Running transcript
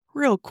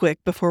Real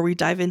quick before we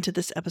dive into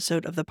this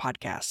episode of the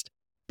podcast,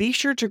 be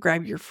sure to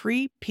grab your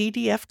free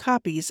PDF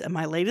copies of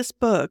my latest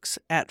books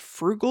at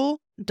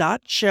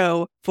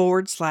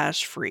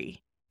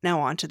frugal.show/free.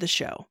 Now on to the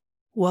show.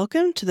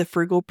 Welcome to the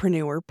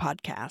Frugalpreneur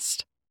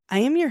podcast. I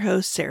am your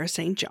host, Sarah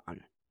St.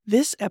 John.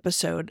 This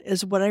episode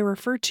is what I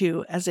refer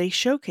to as a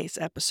showcase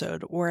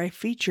episode where I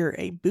feature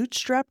a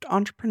bootstrapped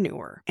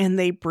entrepreneur and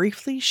they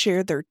briefly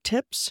share their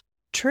tips,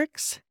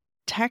 tricks,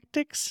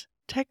 tactics,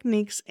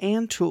 techniques,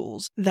 and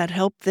tools that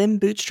help them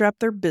bootstrap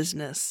their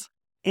business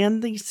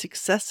and the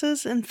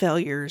successes and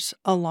failures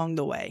along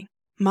the way.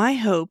 My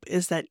hope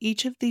is that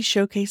each of these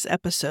showcase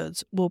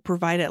episodes will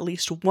provide at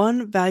least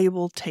one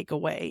valuable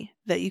takeaway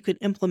that you could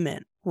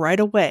implement right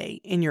away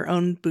in your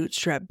own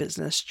bootstrap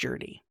business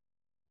journey.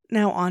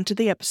 Now on to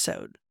the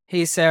episode.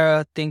 Hey,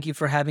 Sarah. Thank you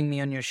for having me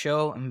on your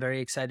show. I'm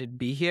very excited to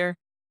be here.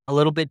 A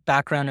little bit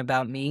background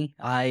about me.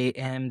 I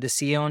am the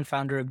CEO and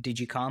founder of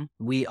DigiCom.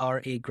 We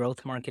are a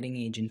growth marketing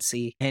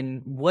agency.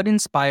 And what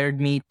inspired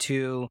me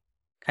to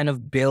kind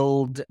of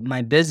build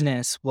my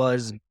business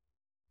was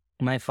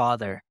my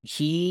father.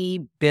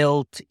 He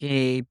built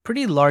a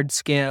pretty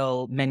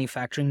large-scale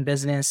manufacturing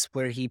business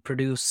where he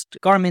produced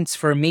garments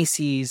for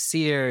Macy's,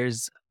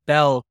 Sears,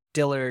 Belk,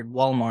 Dillard,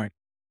 Walmart.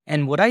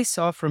 And what I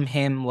saw from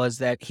him was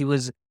that he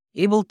was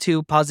able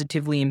to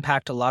positively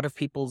impact a lot of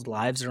people's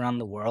lives around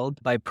the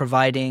world by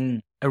providing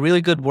a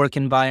really good work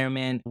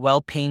environment,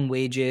 well-paying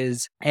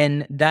wages.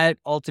 And that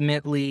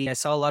ultimately, I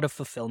saw a lot of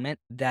fulfillment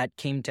that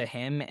came to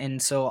him.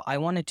 And so I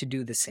wanted to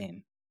do the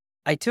same.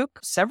 I took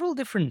several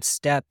different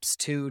steps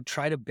to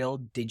try to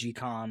build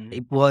DigiCom.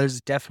 It was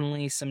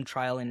definitely some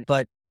trial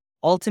but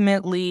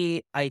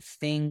ultimately, I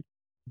think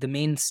the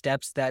main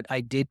steps that I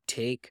did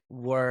take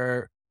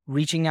were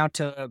reaching out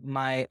to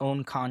my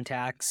own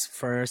contacts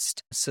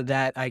first so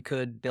that I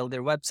could build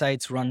their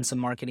websites, run some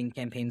marketing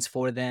campaigns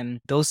for them.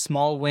 Those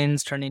small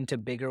wins turned into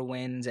bigger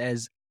wins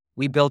as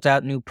we built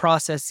out new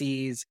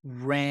processes,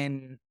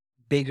 ran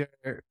bigger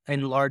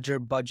and larger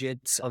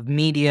budgets of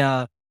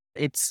media.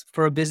 It's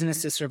for a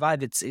business to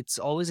survive. It's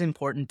always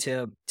important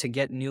to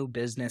get new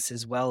business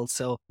as well.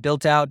 So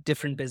built out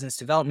different business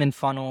development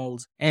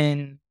funnels.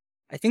 And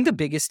I think the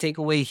biggest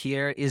takeaway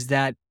here is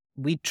that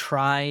I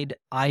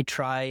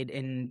tried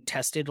and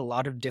tested a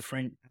lot of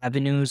different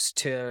avenues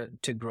to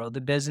grow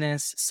the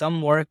business.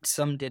 Some worked,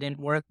 some didn't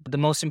work. But the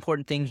most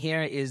important thing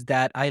here is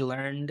that I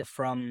learned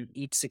from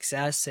each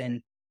success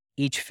and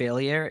each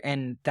failure,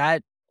 and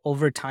that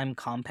over time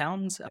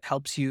compounds,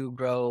 helps you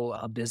grow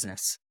a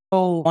business.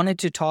 So I wanted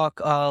to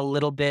talk a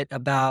little bit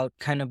about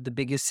kind of the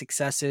biggest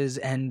successes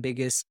and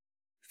biggest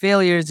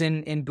failures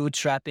in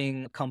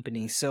bootstrapping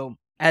companies. So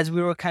as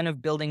we were kind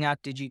of building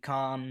out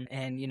DigiCom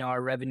and,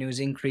 our revenues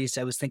increased,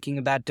 I was thinking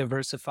about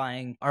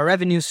diversifying our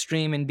revenue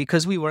stream. And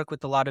because we work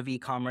with a lot of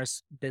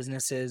e-commerce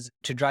businesses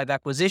to drive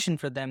acquisition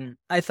for them,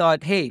 I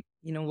thought, hey,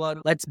 you know what?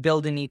 Let's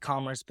build an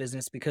e-commerce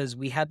business because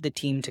we have the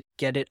team to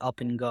get it up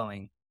and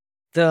going.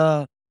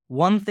 The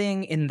one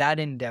thing in that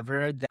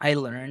endeavor that I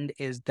learned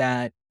is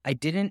that I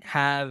didn't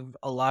have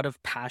a lot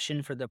of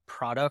passion for the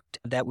product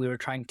that we were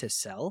trying to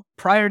sell.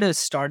 Prior to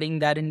starting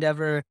that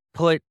endeavor,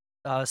 put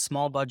a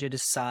small budget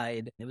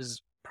aside. It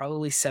was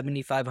probably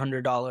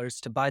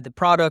 $7,500 to buy the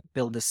product,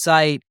 build a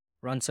site,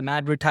 run some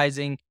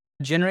advertising,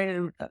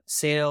 generated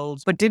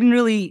sales, but didn't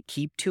really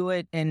keep to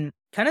it. And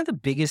kind of the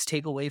biggest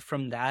takeaway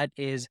from that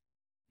is,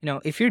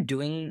 if you're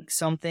doing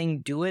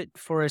something, do it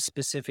for a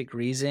specific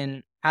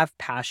reason, have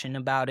passion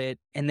about it,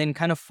 and then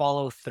kind of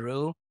follow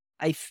through.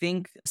 I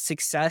think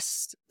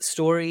success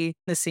story,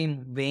 the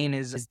same vein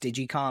as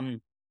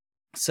DigiCom.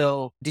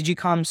 So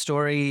DigiCom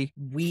story,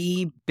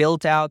 we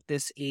built out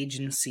this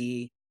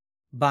agency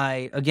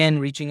by, again,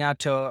 reaching out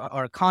to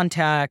our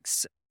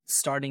contacts,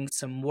 starting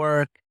some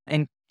work,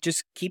 and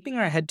just keeping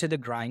our head to the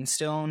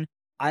grindstone.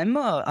 I'm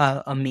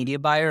a media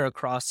buyer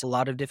across a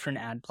lot of different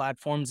ad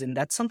platforms, and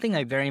that's something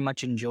I very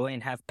much enjoy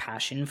and have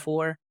passion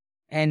for.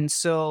 And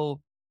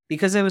so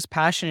because I was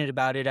passionate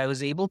about it, I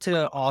was able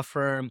to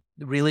offer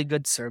really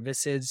good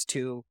services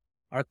to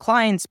our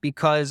clients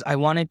because I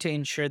wanted to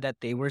ensure that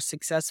they were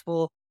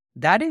successful.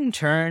 That in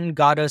turn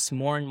got us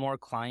more and more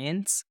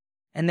clients.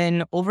 And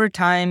then over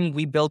time,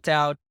 we built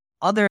out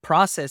other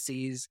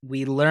processes.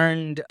 We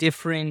learned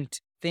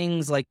different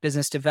things like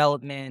business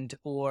development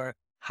or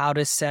how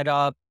to set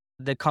up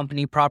the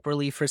company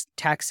properly for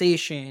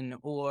taxation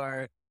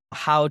or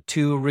how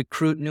to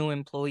recruit new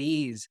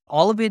employees.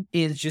 All of it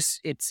is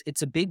just,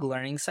 it's a big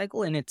learning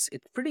cycle, and it's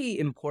pretty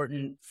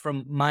important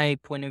from my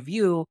point of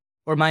view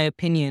or my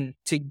opinion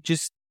to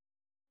just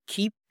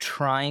keep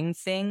trying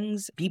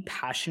things, be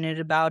passionate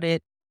about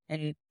it.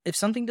 And if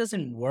something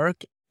doesn't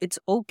work, it's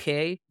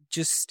okay.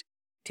 Just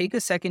take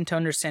a second to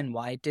understand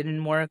why it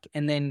didn't work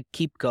and then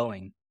keep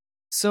going.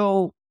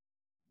 So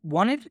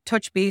wanted to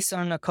touch base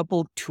on a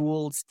couple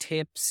tools,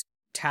 tips,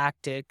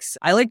 tactics.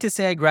 I like to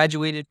say I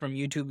graduated from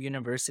YouTube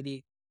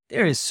University.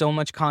 There is so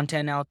much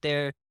content out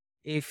there.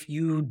 If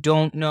you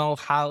don't know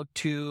how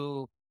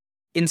to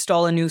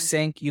install a new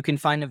sink, you can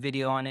find a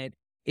video on it.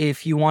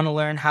 If you want to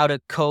learn how to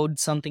code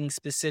something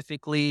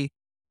specifically,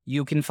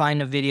 You can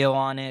find a video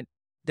on it.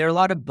 There are a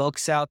lot of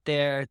books out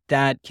there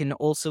that can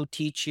also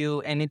teach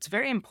you. And it's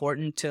very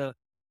important to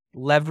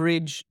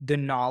leverage the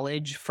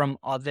knowledge from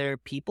other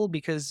people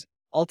because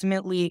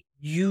ultimately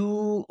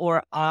you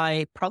or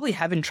I probably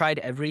haven't tried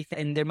everything.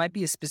 And there might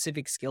be a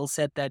specific skill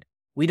set that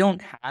we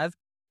don't have.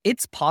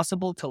 It's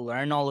possible to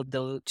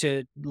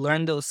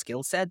learn those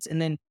skill sets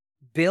and then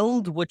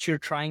build what you're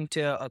trying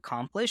to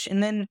accomplish.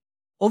 And then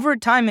over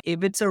time,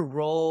 if it's a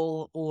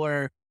role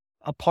or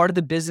a part of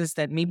the business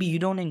that maybe you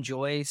don't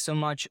enjoy so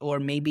much, or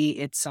maybe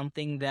it's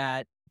something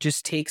that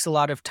just takes a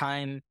lot of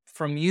time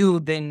from you,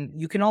 then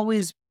you can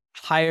always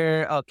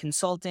hire a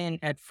consultant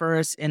at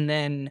first and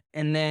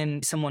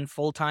then someone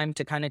full-time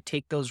to kind of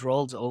take those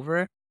roles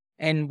over.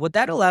 And what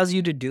that allows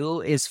you to do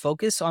is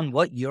focus on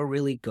what you're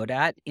really good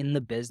at in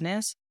the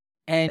business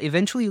and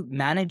eventually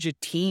manage a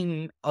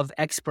team of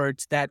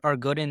experts that are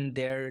good in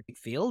their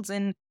fields.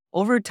 And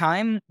over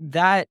time,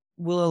 that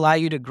will allow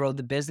you to grow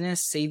the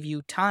business, save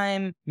you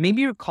time.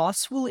 Maybe your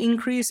costs will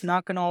increase.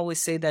 Not going to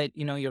always say that,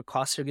 your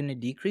costs are going to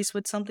decrease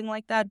with something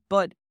like that,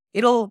 but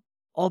it'll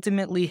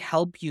ultimately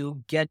help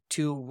you get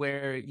to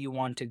where you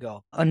want to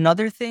go.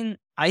 Another thing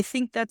I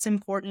think that's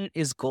important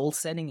is goal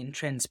setting and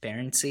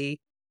transparency.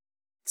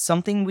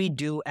 Something we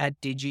do at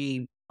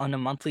Digi on a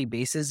monthly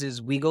basis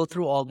is we go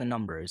through all the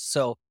numbers.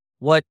 So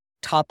what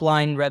top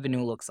line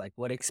revenue looks like,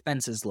 what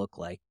expenses look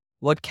like,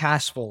 what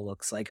cash flow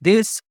looks like.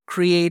 This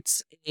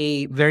creates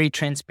a very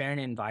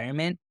transparent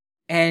environment.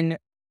 And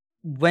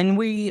when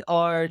we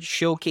are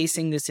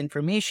showcasing this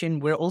information,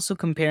 we're also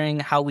comparing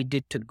how we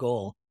did to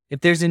goal.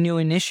 If there's a new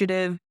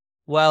initiative,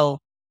 well,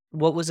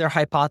 what was our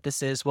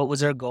hypothesis? What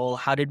was our goal?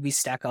 How did we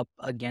stack up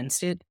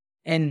against it?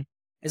 And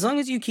as long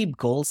as you keep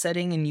goal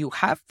setting and you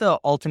have the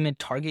ultimate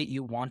target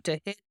you want to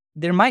hit,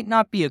 there might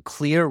not be a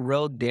clear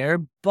road there,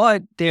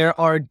 but there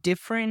are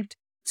different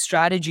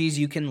strategies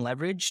you can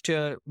leverage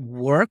to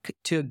work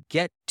to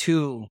get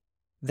to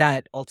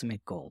that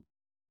ultimate goal.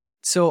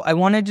 So I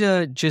wanted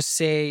to just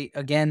say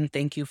again,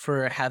 thank you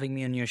for having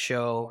me on your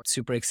show.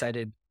 Super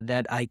excited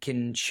that I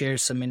can share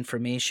some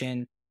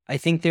information. I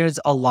think there's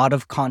a lot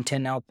of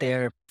content out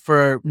there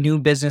for new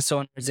business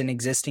owners and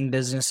existing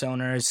business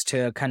owners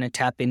to kind of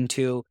tap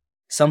into.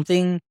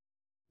 Something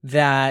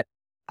that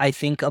I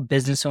think a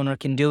business owner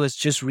can do is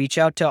just reach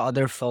out to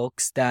other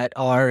folks that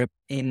are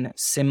in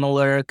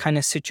similar kind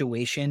of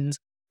situations.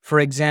 For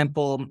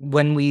example,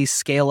 when we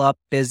scale up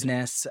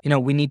business,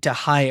 we need to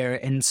hire.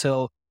 And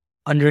so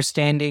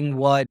understanding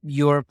what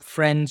your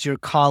friends, your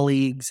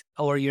colleagues,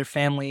 or your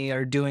family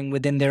are doing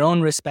within their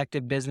own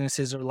respective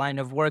businesses or line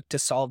of work to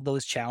solve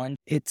those challenges,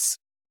 it's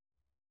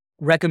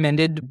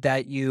recommended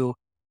that you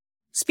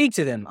speak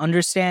to them,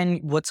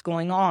 understand what's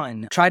going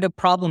on, try to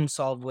problem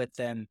solve with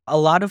them. A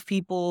lot of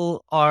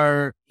people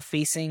are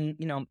facing,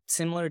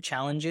 similar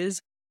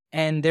challenges,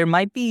 and there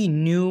might be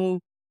new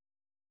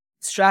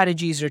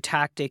strategies or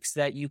tactics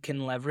that you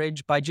can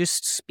leverage by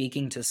just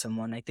speaking to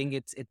someone. I think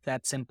it's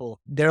that simple.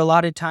 There are a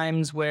lot of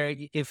times where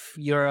if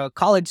you're a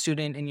college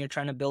student and you're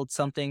trying to build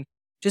something,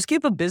 just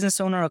give a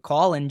business owner a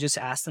call and just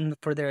ask them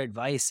for their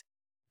advice.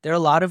 There are a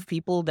lot of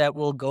people that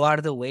will go out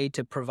of the way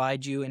to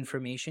provide you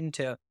information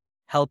to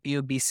help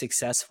you be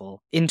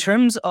successful. In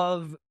terms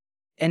of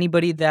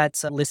anybody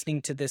that's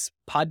listening to this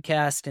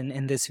podcast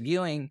and this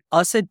viewing,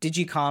 us at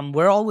DigiCom,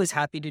 we're always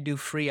happy to do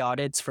free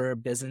audits for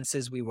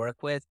businesses we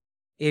work with.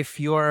 If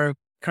you're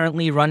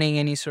currently running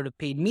any sort of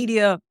paid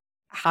media,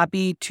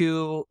 happy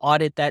to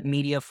audit that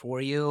media for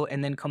you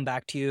and then come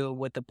back to you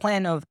with a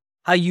plan of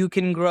how you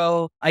can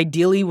grow.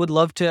 Ideally, would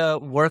love to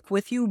work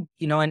with you,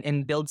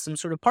 and build some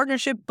sort of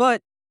partnership,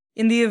 but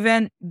in the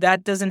event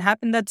that doesn't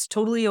happen, that's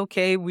totally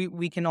okay.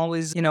 We can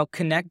always,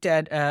 connect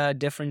at a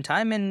different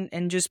time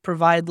and just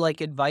provide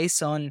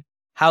advice on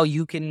how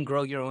you can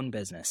grow your own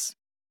business.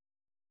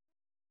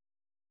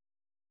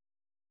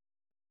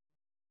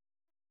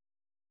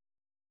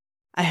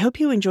 I hope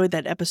you enjoyed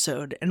that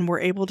episode and were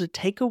able to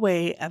take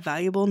away a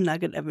valuable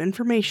nugget of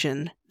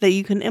information that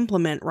you can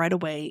implement right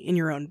away in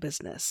your own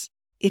business.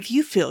 If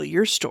you feel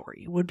your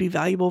story would be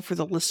valuable for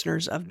the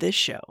listeners of this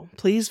show,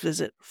 please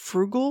visit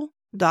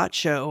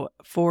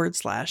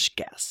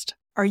frugal.show/guest.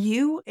 Are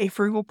you a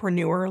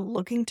frugalpreneur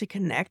looking to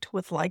connect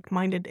with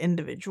like-minded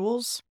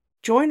individuals?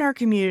 Join our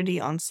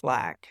community on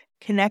Slack,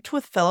 connect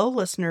with fellow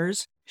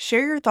listeners,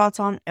 share your thoughts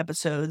on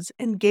episodes,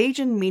 engage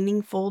in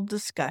meaningful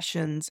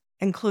discussions,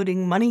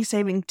 including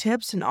money-saving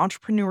tips and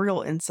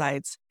entrepreneurial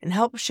insights, and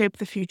help shape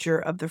the future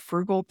of the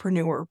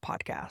Frugalpreneur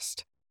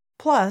podcast.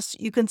 Plus,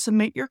 you can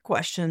submit your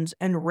questions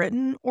in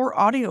written or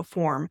audio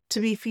form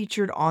to be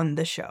featured on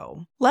the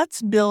show.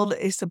 Let's build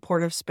a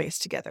supportive space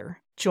together.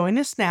 Join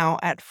us now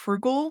at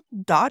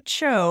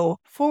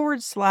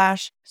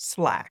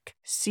frugal.show/Slack.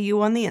 See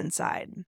you on the inside.